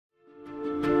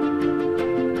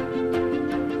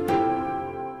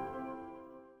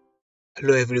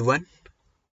Hello everyone,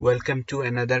 welcome to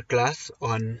another class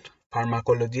on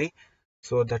pharmacology.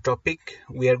 So the topic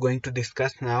we are going to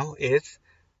discuss now is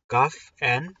cough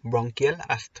and bronchial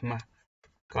asthma.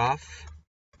 Cough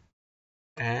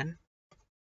and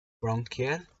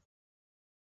bronchial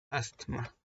asthma.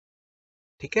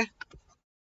 ठीक है?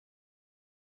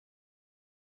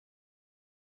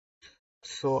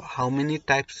 So how many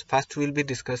types? First we'll be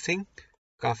discussing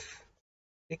cough.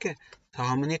 ठीक है? So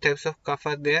how many types of cough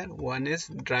are there? One is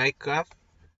dry cough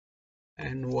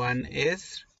and one is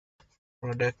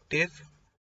productive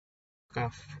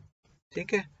cough.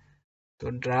 ठीक है? तो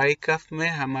dry cough में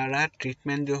हमारा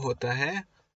treatment जो होता है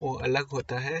वो अलग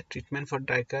होता है. Treatment for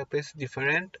dry cough is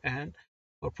different and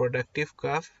for productive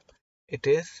cough it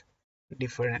is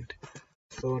different.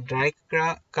 So dry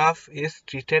cough is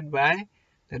treated by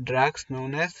the drugs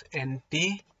known as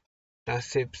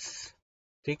एंटीटसिव्स.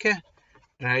 ठीक है,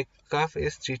 dry cough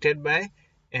is treated by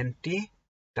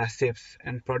एंटीटसिव्स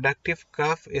and productive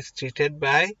cough is treated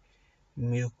by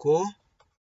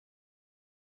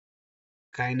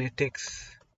म्यूकोकाइनेटिक्स,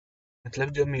 मतलब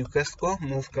जो mucus को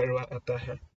move करवाता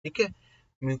है. ठीक है,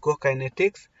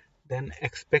 म्यूकोकाइनेटिक्स. Then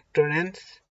expectorants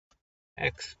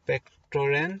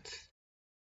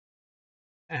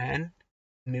and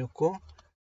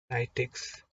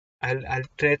mucolytics. I'll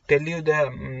tell you the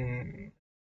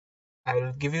I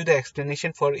will give you the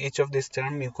explanation for each of this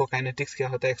term. म्यूकोकाइनेटिक्स क्या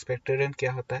होता है, एक्सपेक्टोरेंट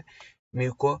क्या होता है,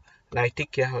 म्यूकोलाइटिक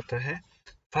क्या होता है.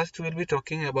 First we'll be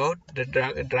talking about the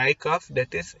dry cough,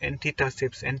 that is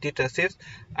antitussives. Antitussives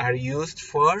are used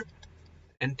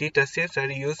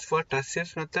for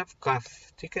tussives मतलब cough.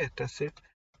 ठीक है, tussive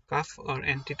cough और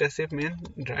antitussive mean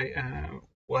dry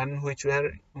one which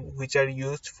are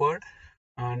used for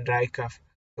dry cough.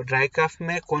 तो ड्राई कफ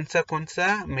में कौन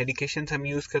सा medication हम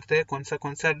use करते हैं, कौन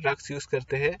सा ड्रग्स यूज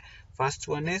करते हैं. First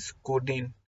one is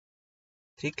codeine.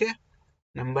 ठीक है,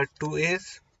 नंबर 2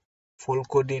 इज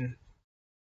फोल्कोडीन.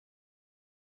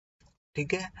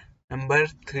 ठीक है, number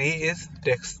 3 is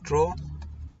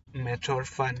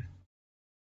dextromethorphan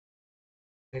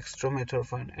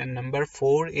and number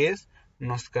 4 is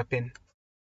नोस्कापिन.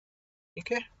 ठीक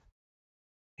है,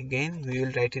 again we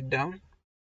will write it down.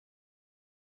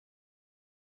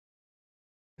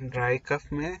 Dry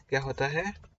cough में क्या होता है,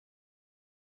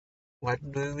 व्हाट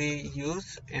डू वी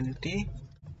यूज,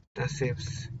 एंटीटसिव्स.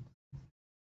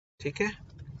 ठीक है,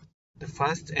 the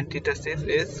first antitussive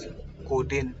is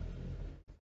codeine,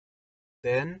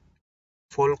 then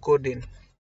फोल्कोडीन,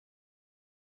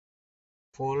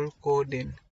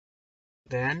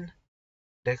 then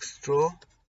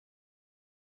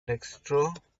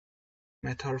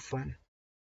dextromethorphan,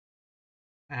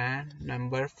 and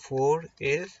number 4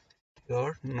 is your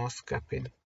noscapine.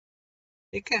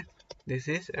 ठीक है, this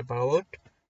is about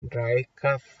dry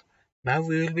cough. Now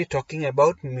we will be talking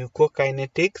about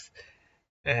mucokinetics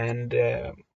and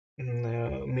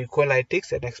mucolytics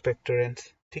and expectorants.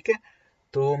 ठीक है,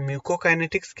 तो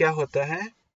mucokinetics क्या होता है.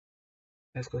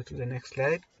 Let's go to the next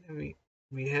slide.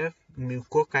 We have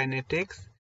mucokinetics.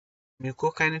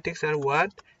 Mucokinetics are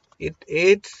what? It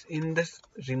aids in the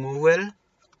removal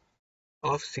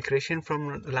of secretion from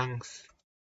lungs.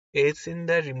 Aids in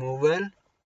the removal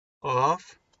of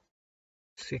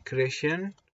secretion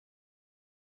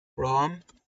from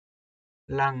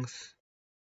lungs.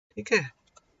 ठीक है,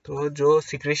 तो जो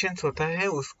secretions होता है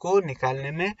उसको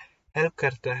निकालने में हेल्प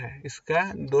करता है. इसका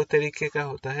 2 तरीके का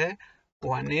होता है.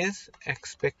 One is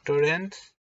expectorants.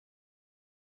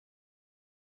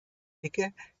 ठीक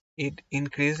है, it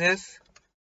increases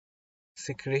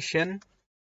secretion,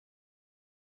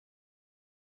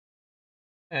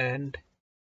 and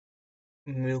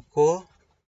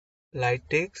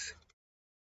mucolytics,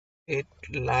 it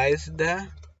lies the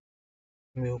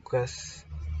mucus.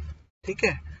 ठीक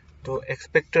है, तो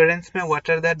expectorants में what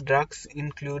are the drugs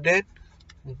included?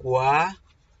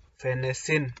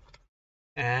 guaifenesin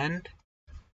and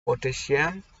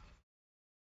potassium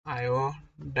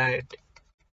iodide.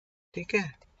 ठीक है,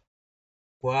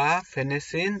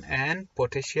 guaifenesin and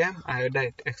potassium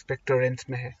iodide expectorants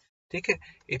में है. ठीक है,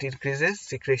 it increases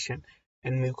secretion.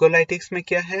 and mucolytics में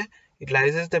क्या है, it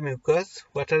lyses the mucus.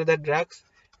 what are the drugs?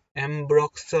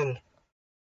 ambroxol.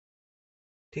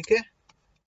 ठीक है,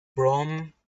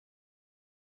 bromhexin,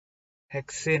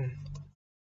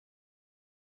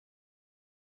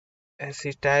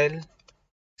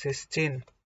 acetylcysteine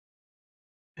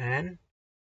and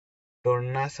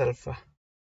tornasulfa.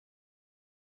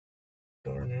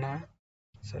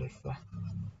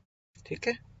 ठीक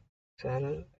है,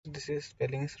 this is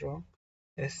spelling is wrong,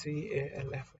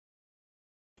 SCALF,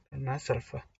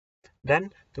 tornasulfa.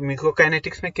 Then तो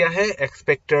mucokinetics में क्या है,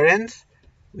 expectorants.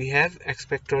 We have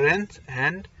expectorants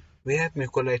and we have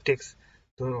mucolytics.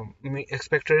 तो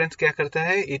expectorants क्या करता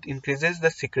है? It increases the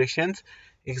secretions.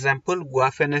 Example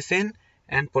guaifenesin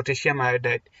and potassium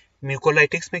iodide.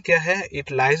 Mucolytics में क्या है?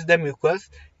 It lyses the mucus.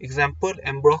 Example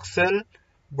ambroxol,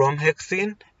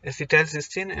 bromhexine,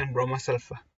 acetylcysteine and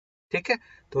bromosulfa. ठीक है,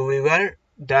 तो we were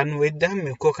done with the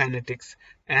mucokinetics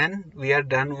and we are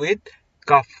done with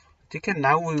cough. ठीक है,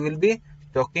 now we will be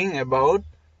talking about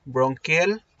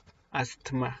bronchial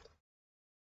asthma.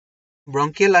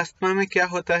 Bronchial asthma में क्या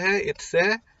होता है? It's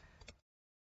a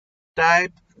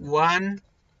type 1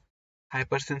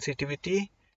 hypersensitivity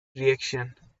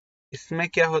reaction. इसमें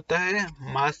क्या होता है?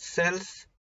 Mast cells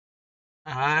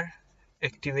are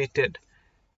activated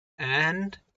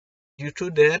and due to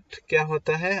that क्या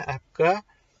होता है? आपका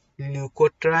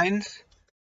leukotrienes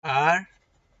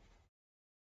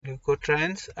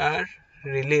are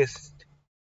released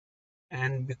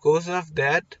and because of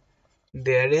that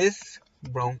there is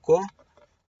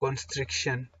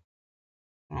bronchoconstriction.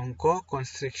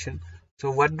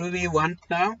 So what do we want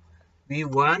now? We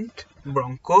want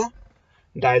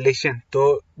bronchodilation.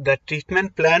 So the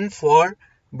treatment plan for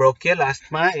bronchial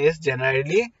asthma is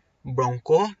generally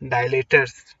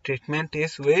bronchodilators. Treatment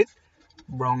is with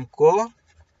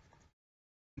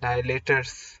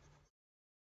bronchodilators.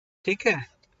 ठीक है,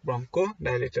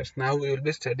 bronchodilators. Now we will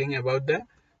be studying about the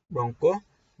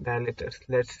bronchodilators.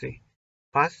 Let's see.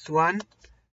 First one,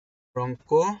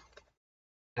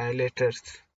 bronchodilators.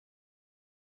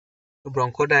 तो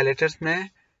bronchodilators में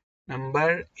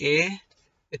number A,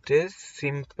 it is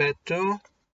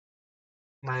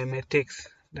sympathomimetics.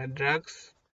 The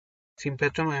drugs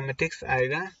sympathomimetics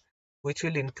आएगा, which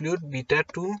will include beta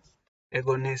 2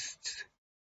 agonists.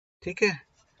 ठीक है,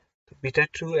 तो beta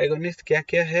 2 agonist क्या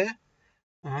क्या है?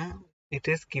 It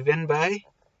is given by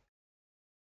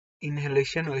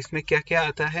inhalation. और इसमें क्या क्या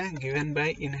आता है? Given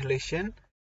by inhalation,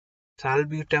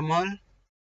 salbutamol,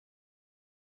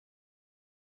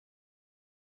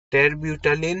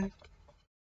 terbutalin,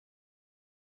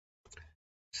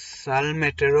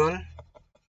 salmeterol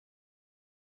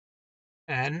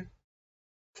and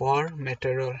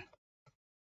formoterol.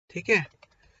 ठीक है,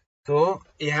 तो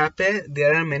यहाँ पे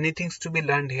there are many things to be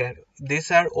learned here.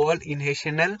 These are all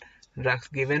inhalational drugs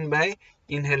given by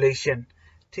inhalation.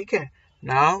 ठीक है,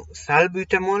 now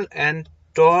salbutamol and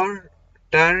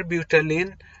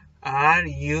terbutalin are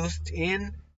used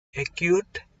in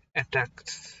acute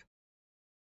attacks.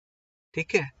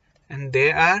 ठीक है, and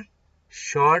they are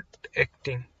short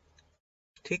acting.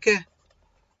 ठीक है,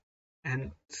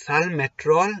 and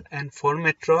salmeterol and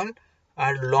formoterol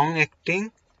are long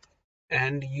acting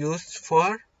and used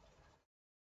for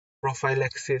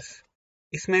prophylaxis.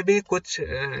 इसमें भी कुछ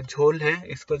झोल है,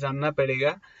 इसको जानना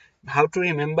पड़ेगा. How to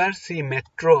remember? See,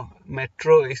 metro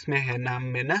इसमें है नाम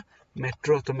में ना,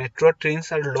 metro. तो metro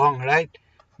trains are long, right?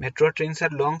 Metro trains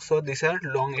are long, so these are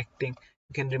long acting.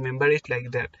 You can remember it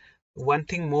like that. One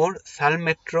thing more,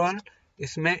 salmeterol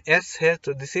इसमें S है,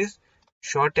 तो this is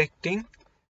short acting,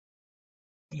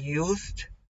 used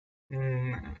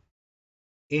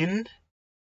in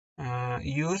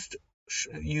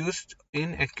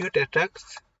acute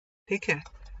attacks. ठीक है,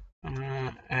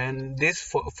 and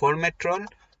this formoterol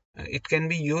it can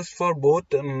be used for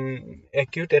both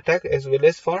acute attack as well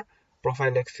as for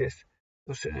prophylaxis.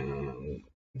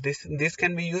 This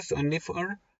can be used only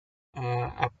for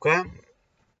आपका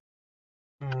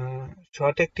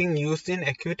short acting used in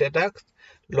acute attacks,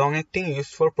 long acting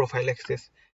used for prophylaxis.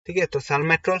 ठीक है, तो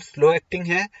salmeterol slow acting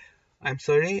है. I'm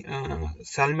sorry,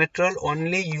 salmeterol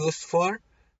only used for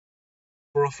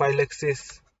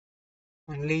prophylaxis.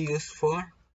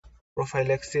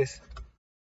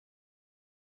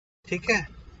 ठीक है,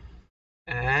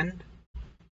 and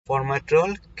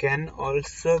formoterol can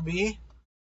also be.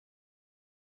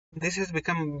 This has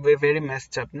become very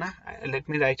messed up ना. Let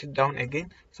me write it down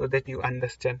again so that you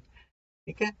understand.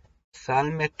 ठीक है,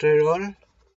 salmeterol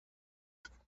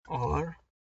or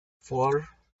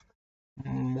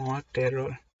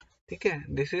formoterol. ठीक है,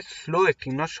 this is slow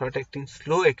acting, not short acting.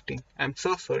 Slow acting. I'm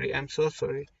so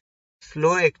sorry.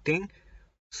 Slow acting,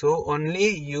 so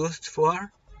only used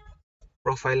for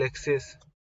prophylaxis.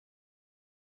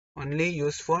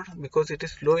 Because it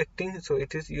is slow acting, so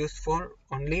it is used for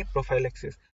only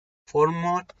prophylaxis.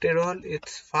 Formoterol,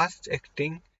 it's fast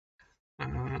acting,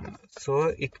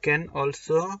 so it can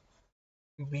also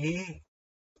be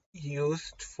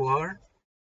used for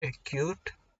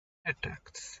acute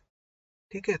attacks.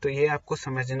 ठीक है, तो ये आपको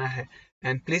समझना है.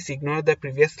 And please ignore the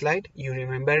previous slide. You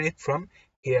remember it from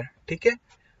here. ठीक है,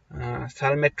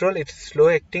 salmeterol, it's slow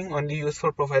acting, only used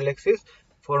for prophylaxis.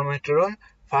 Formoterol,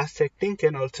 fast acting,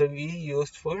 can also be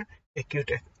used for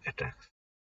acute attacks.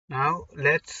 Now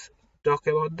let's talk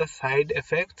about the side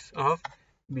effects of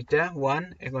beta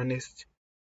 1 agonist.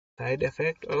 Side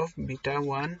effect of beta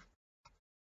 1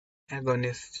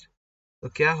 agonist. तो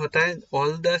क्या होता है?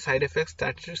 All the side effects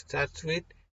starts with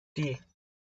T.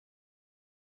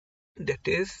 That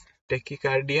is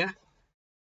tachycardia,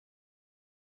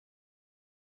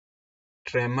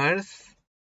 tremors,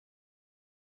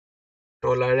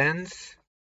 tolerance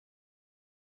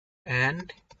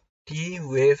and T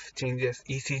wave changes.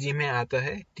 ECG में आता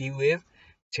है T wave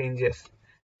changes.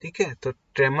 ठीक है, तो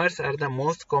tremors are the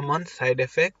most common side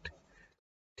effect.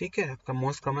 ठीक है, आपका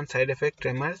most common side effect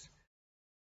tremors.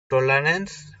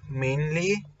 Tolerance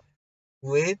mainly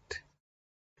with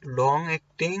long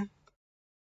acting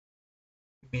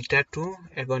beta 2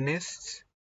 agonists.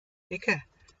 ठीक है,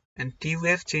 and T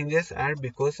wave changes are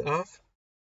because of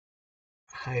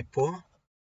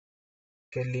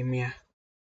hypokalemia.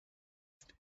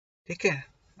 ठीक है,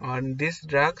 और this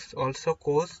drugs also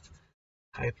cause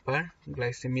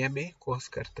hyperglycaemia भी कोज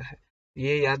करता है.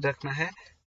 ये याद रखना है.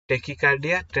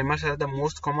 Tachycardia, tremors are the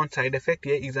most common side effect.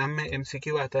 ये एग्जाम में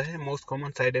एमसीक्यू आता है. Most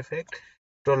common side effect.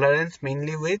 Tolerance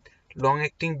mainly with long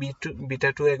acting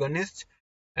beta 2 agonist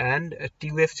and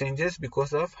T wave changes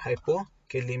because of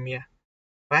hypokalemia.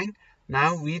 Fine.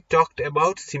 Now we talked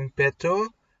about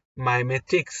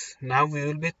sympathomimetics. Now we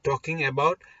will be talking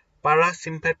about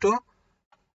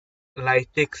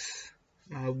parasympatholytics.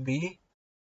 Now B,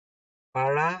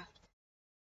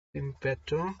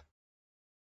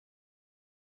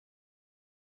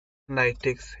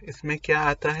 parasympatholytics. इसमें क्या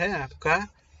आता है आपका?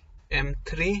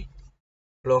 M3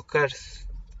 blockers.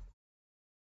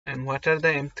 And what are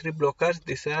the M3 blockers?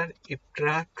 These are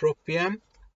ipratropium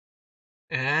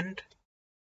and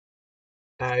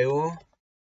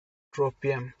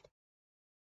tiotropium.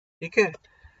 ठीक है,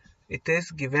 it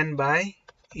is given by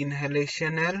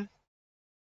inhalational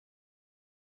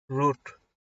route.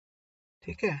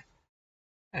 ठीक है,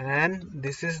 and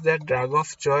this is the drug of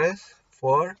choice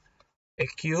for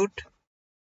acute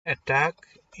attack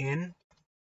in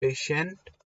patient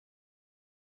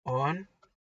on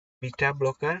beta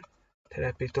blocker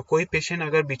therapy. तो कोई patient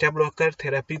अगर beta blocker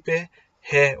therapy पे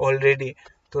है already,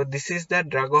 तो this is the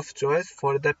drug of choice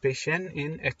for the patient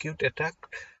in acute attack,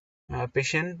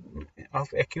 patient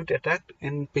of acute attack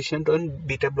in patient on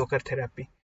beta blocker therapy.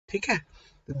 ठीक है,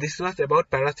 this was about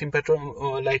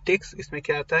पैरासिम्पेथोलाइटिक्स. इसमें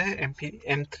क्या आता है?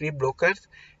 M3 blockers.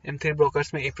 M3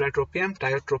 ब्लॉकर्स में ipratropium,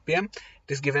 tiotropium.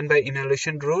 It is given by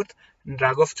inhalation root.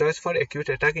 Drug of choice for acute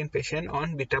attack in patient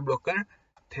on beta blocker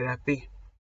therapy.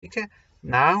 ठीक है,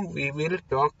 now we will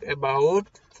talk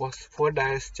about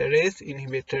phosphodiesterase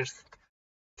inhibitors.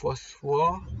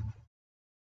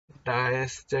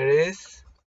 Phosphodiesterase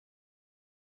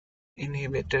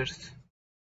inhibitors.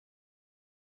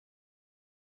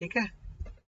 ठीक है,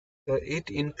 so it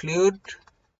include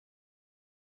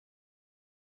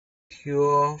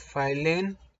theophylline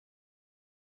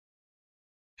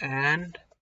and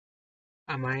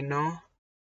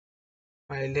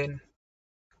aminophylline.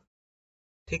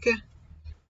 ठीक है,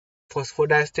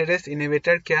 फॉस्फोडाइस्टेरेस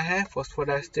inhibitor क्या है?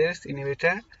 फॉस्फोडाइस्टेरेस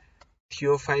inhibitor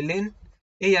theophylline.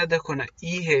 ये याद रखो ना,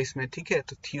 ई है इसमें. ठीक है,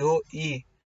 तो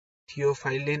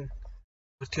थियोफाइलिन.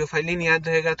 और थियोफाइलिन याद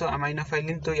रहेगा तो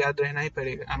अमाइनोफाइलिन तो याद रहना ही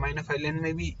पड़ेगा. अमाइनोफाइलिन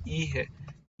में भी ई है.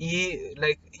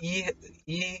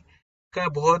 ई का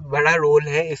बहुत बड़ा रोल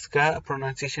है इसका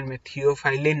प्रोनाउंसिएशन में.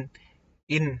 थियोफाइलिन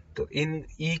इन, तो इन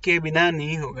ई के बिना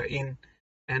नहीं होगा इन.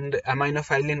 And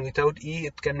aminophylline without E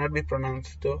it cannot be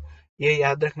pronounced. तो ये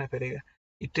याद रखना पड़ेगा.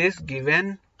 It is given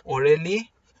orally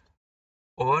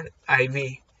or IV.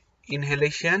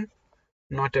 Inhalation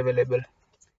not available.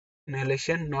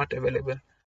 Inhalation not available.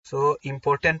 So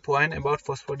important point about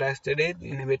phosphodiesterase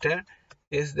inhibitor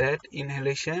is that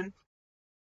inhalation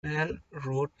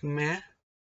route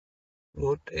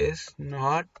is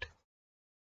not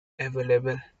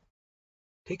available.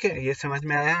 ठीक है, ये समझ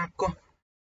में आया आपको?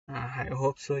 I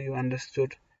hope so you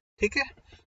understood. ठीक है,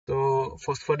 तो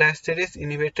phosphodiesterase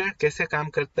inhibitor कैसे काम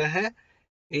करता है?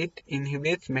 It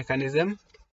inhibits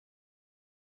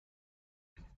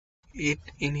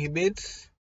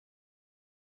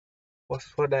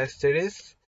phosphodiesterase.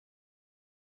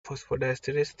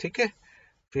 ठीक है,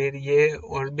 फिर ये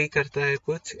और भी करता है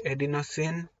कुछ.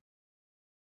 एडिनोसिन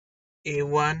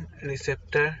A1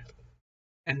 रिसेप्टर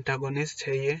एंटागोनिस्ट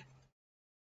है ये.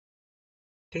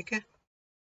 ठीक है.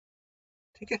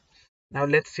 Now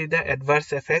let's see the adverse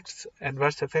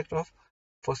effect of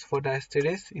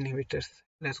phosphodiesterase inhibitors.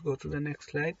 Let's go to the next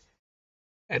slide.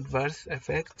 Adverse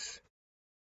effects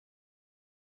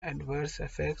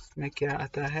में क्या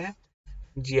आता है?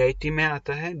 GIT में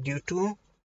आता है. Due to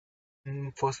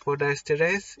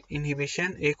phosphodiesterase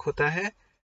inhibition एक होता है,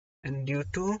 and due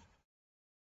to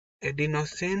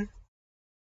adenosine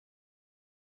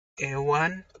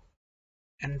A1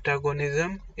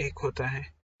 antagonism एक होता है,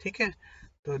 ठीक है।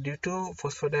 तो ड्यू टू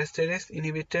फॉस्फोडाइस्टेरेस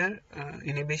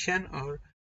इनिबिशन और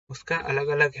उसका अलग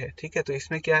अलग है, ठीक है। तो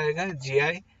इसमें क्या आएगा,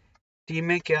 GI-T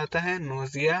में क्या आता है,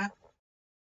 नोजिया,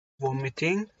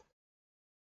 वोमिटिंग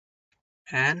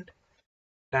एंड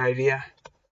डायरिया,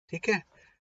 ठीक है।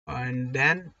 And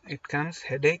then it comes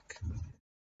headache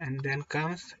and then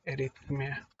comes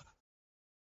arrhythmia,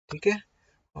 ठीक है।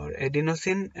 और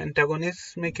एडिनोसिन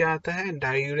एंटागोनिस्ट में क्या आता है,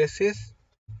 डायूरेसिस,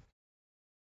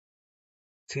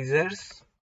 सीजर्स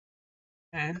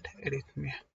एंड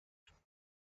एरिथमिया,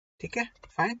 ठीक है।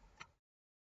 Fine,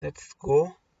 let's go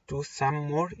to some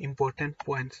more important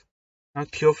points.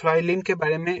 Theophylline के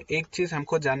बारे में एक चीज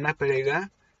हमको जानना पड़ेगा।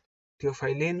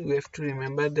 Theophylline, we have to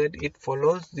remember that it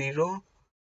follows zero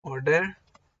order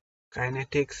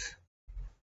kinetics.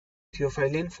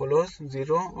 Theophylline follows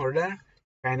zero order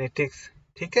kinetics,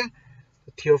 ठीक है।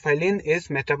 Theophylline is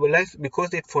metabolized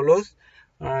because it follows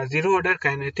zero order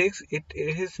kinetics. It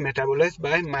is metabolized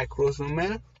by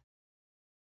microsomal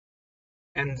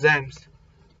enzymes,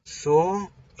 so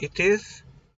it is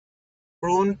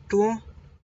prone to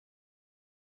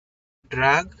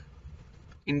drug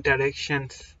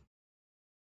interactions,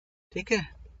 ठीक है,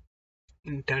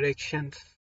 interactions,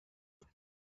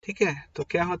 ठीक है। तो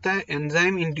क्या होता है,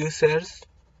 एंजाइम इंड्यूसर्स।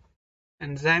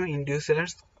 एंजाइम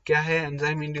इंड्यूसर्स क्या है,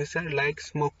 enzyme inducer like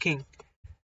smoking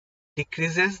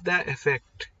decreases the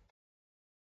effect.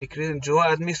 जो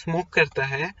आदमी स्मोक करता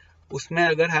है उसमें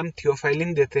अगर हम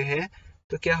थियोफाइलिन देते हैं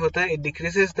तो क्या होता है, it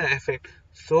decreases the effect,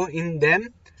 so in them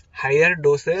higher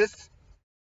doses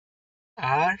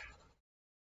are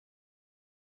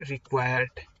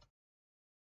required,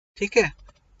 ठीक है।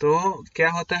 तो क्या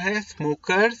होता है,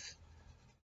 smokers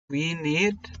we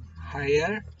need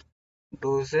higher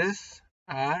doses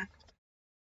are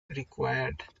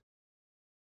required,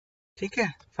 ठीक है।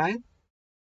 Fine,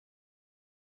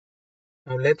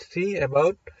 now let's see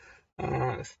about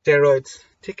steroids,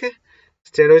 ठीक है।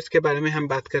 स्टेरॉइड्स के बारे में हम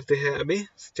बात करते हैं अभी।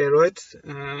 स्टेरॉइड्स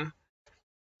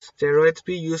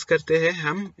भी यूज करते हैं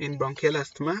हम इन ब्रोंकियल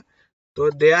अस्थमा। तो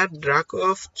they are drug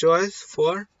of choice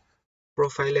for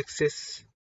prophylaxis,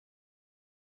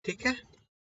 ठीक है।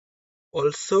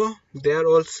 They are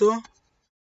also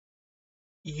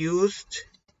used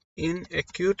in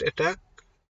acute attack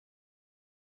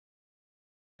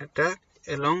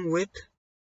along with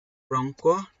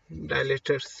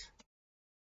bronchodilators.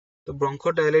 तो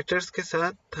ब्रोंकोडायलेटर्स के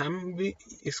साथ हम भी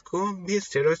इसको भी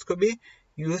स्टेरॉइड्स को भी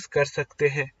यूज कर सकते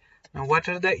हैं। What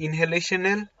are the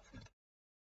inhalational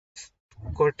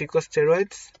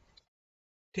corticosteroids,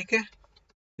 ठीक है।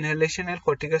 इनहेलेशनल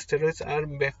corticosteroids आर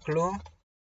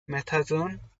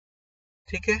बेक्लोमेथाजोन,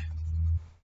 ठीक है,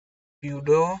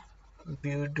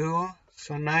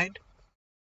 ब्यूडोसोनाइड,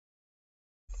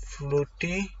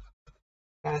 फ्लूटिकासोन,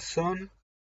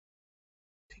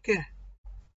 ठीक है,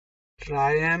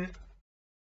 ट्राइएमसिनोलोन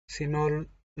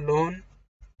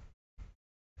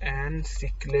एंड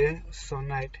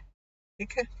सिक्लेसोनाइड,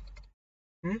 ठीक है।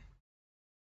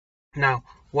 Now,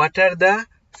 what are the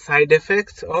side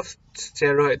effects of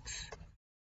steroids?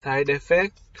 Side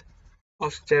effect of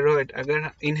steroid, अगर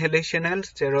inhalational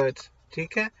steroids,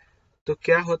 ठीक है, तो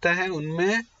क्या होता है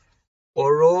उनमें,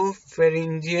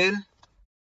 ओरोफेरिंजियल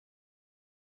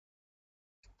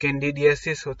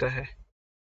कैंडिडियासिस होता है,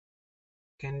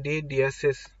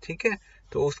 कैंडिडियासिस, ठीक है।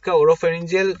 तो उसका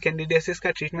ओरोफेरिंजियल कैंडिडियासिस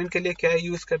का ट्रीटमेंट के लिए क्या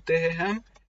यूज करते हैं हम,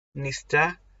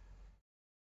 निस्टाटिन,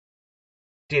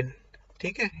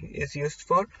 ठीक है, is used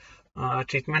for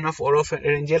treatment of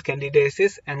oropharyngeal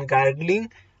candidiasis, and gargling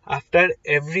after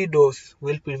every dose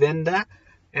will prevent the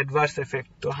adverse effect.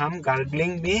 तो हम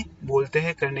gargling भी बोलते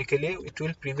हैं करने के लिए, it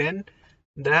will prevent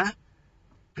the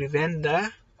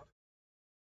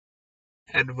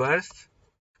adverse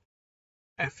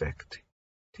effect,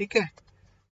 ठीक है।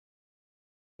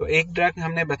 तो एक ड्रग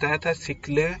हमने बताया था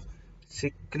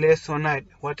सिक्लेसोनाइड।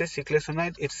 What is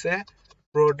सिक्लेसोनाइड, it's a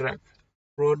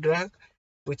prodrug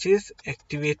which is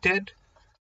activated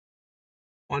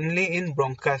only in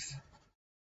bronchus,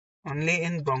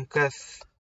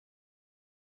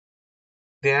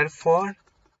 therefore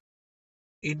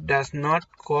it does not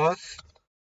cause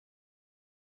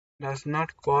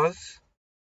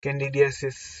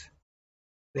candidiasis।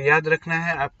 तो याद रखना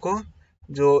है आपको,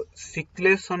 जो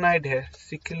सिक्लेसोनाइड है,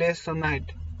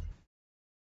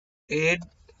 it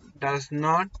does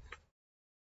not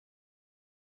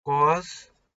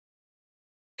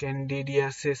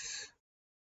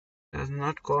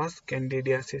cause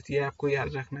candidiasis, ये आपको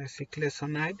याद रखना है।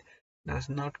 सिक्लेसोनाइड does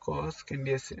not cause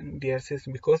candidiasis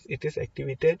because it is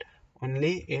activated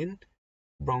only in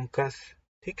bronchus,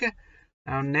 ठीक है।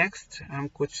 Now next हम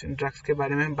कुछ ड्रग्स के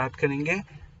बारे में बात करेंगे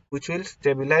which will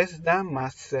stabilize the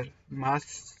mast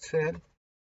cell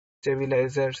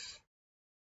stabilizers.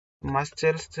 Mast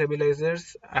cell stabilizers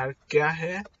are क्या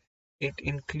है? It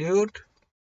include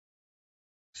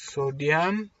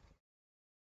sodium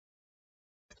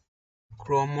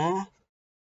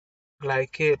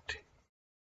chromoglycate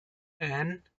and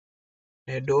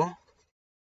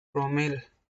nedopromil.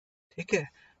 ठीक है।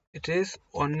 It is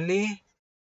only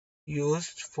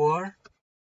used for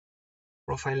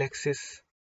prophylaxis.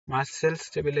 Mast cell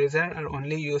stabilizer are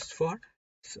only used for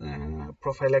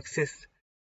prophylaxis.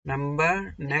 Number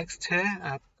next है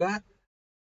आपका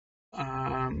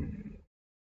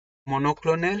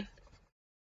monoclonal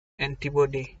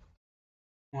antibody.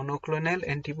 Monoclonal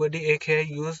antibody एक है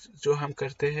use जो हम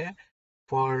करते हैं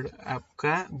फॉर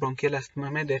आपका ब्रोंकियल अस्थमा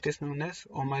में, दैट इज नोन एज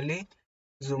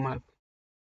ओमालिजुमाब.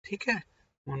 ठीक है,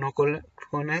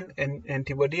 मोनोक्लोनल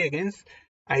एंटीबॉडी अगेंस्ट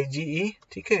IgE.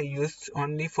 ठीक है,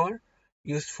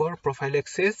 used for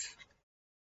prophylaxis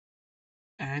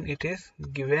and it is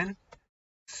given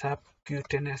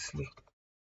subcutaneously.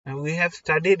 Now we have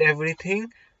studied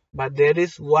everything, but there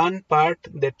is one part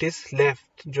that is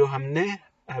left जो हमने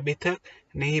अभी तक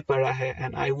नहीं पढ़ा है,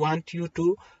 and I want you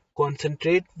to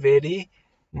concentrate very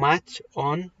much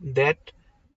on that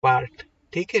part.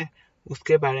 ठीक है,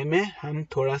 उसके बारे में हम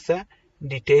थोड़ा सा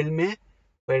डिटेल में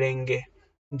पढ़ेंगे,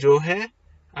 जो है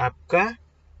आपका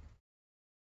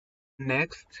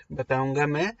नेक्स्ट बताऊंगा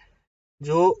मैं,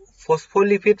 जो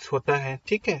फॉस्फोलिपिड्स होता है.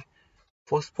 ठीक है,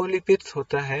 फॉस्फोलिपिड्स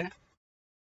होता है,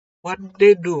 what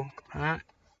they do.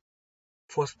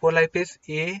 Phospholipase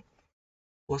A,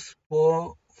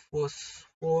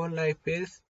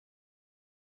 phospholipase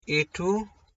A2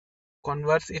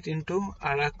 converts it into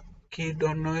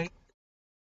arachidonic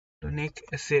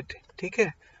acid. ठीक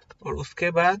है, और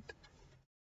उसके बाद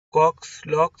कॉक्स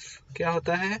लॉक्स क्या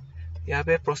होता है, यहाँ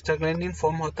पे प्रोस्टाग्लैंडिन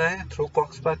फॉर्म होता है through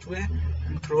COX pathway,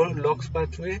 through locks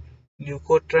pathway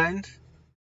leukotrienes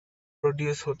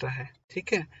produce होता है.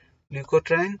 ठीक है,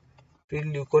 ल्यूकोट्राइन फिर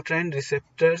ल्यूकोट्राइन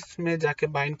रिसेप्टर्स में जाके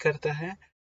बाइंड करता है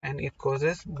एंड इट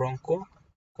कॉजेस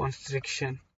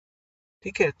ब्रोंकोकॉन्स्ट्रिक्शन.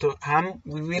 ठीक है, तो हम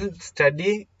वी विल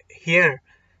स्टडी हियर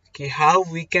कि how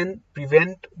we can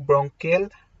prevent bronchial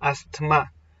asthma.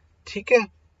 ठीक है,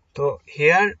 तो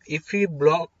हियर इफ वी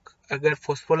ब्लॉक, अगर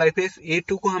फॉस्फोलाइपेज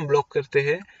A2 को हम ब्लॉक करते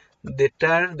हैं, दैट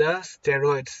आर द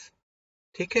स्टेरॉइड्स.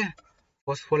 ठीक है,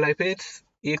 फॉस्फोलाइपेज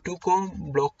A2 को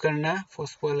ब्लॉक करना,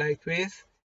 फॉस्फोलाइपेज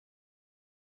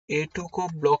A2 को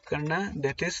ब्लॉक करना,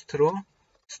 दैट इज थ्रू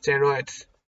स्टेरॉइड्स.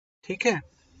 ठीक है,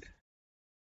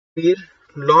 फिर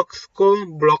लॉक्स को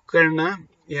ब्लॉक करना,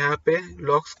 यहाँ पे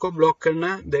लॉक्स को ब्लॉक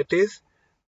करना, that is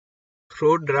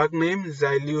through drug name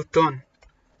ज़ाइल्यूटोन.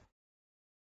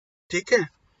 ठीक है,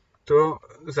 तो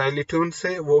ज़ाइल्यूटोन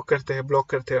से वो करते हैं, ब्लॉक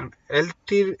करते हैं.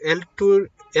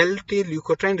 LT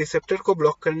ल्यूकोट्राइन रिसेप्टर को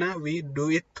ब्लॉक करना, we do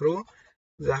it through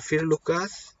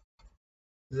ज़ाफिरलुकास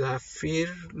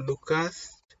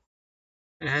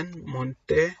and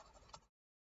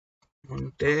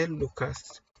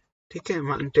मोंटेलुकास. ठीक है,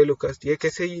 मोंटेलुकास. ये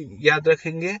कैसे याद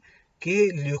रखेंगे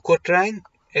कि ल्यूकोट्राइन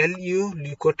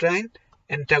ल्यूकोट्राइन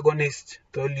एंटागोनिस्ट,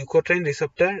 तो leukotriene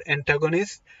receptor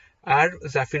antagonist are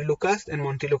ज़ाफिरलुकास and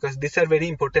मोंटेलुकास. This are very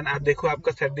important. आप देखो,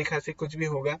 आपका सर्दी खांसी कुछ भी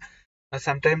होगा,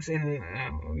 sometimes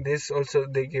in this also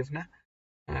they give ना,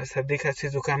 सर्दी खांसी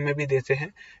जुकाम में भी देते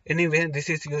हैं. Anyway, this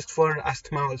is used for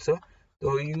asthma also.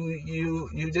 So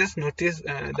you just notice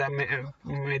the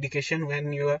medication when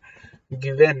you are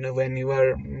given, when you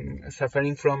are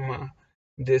suffering from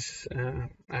this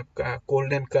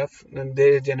cold and cough, they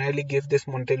generally give this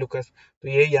montelukast. तो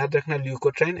ये याद रखना,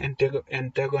 leukotriene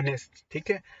antagonist. ठीक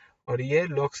है, और ये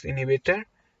locks inhibitor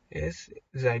is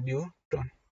ज़ाइल्यूटोन.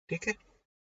 ठीक है,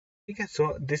 ठीक है. So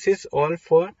this is all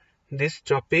for this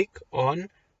topic on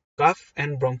cough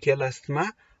and bronchial asthma.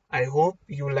 I hope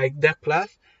you like the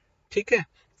class. ठीक है,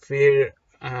 फिर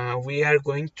we are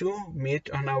going to meet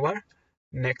on our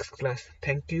next class.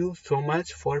 Thank you so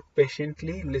much for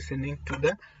patiently listening to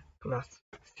the class.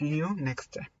 See you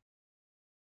next time.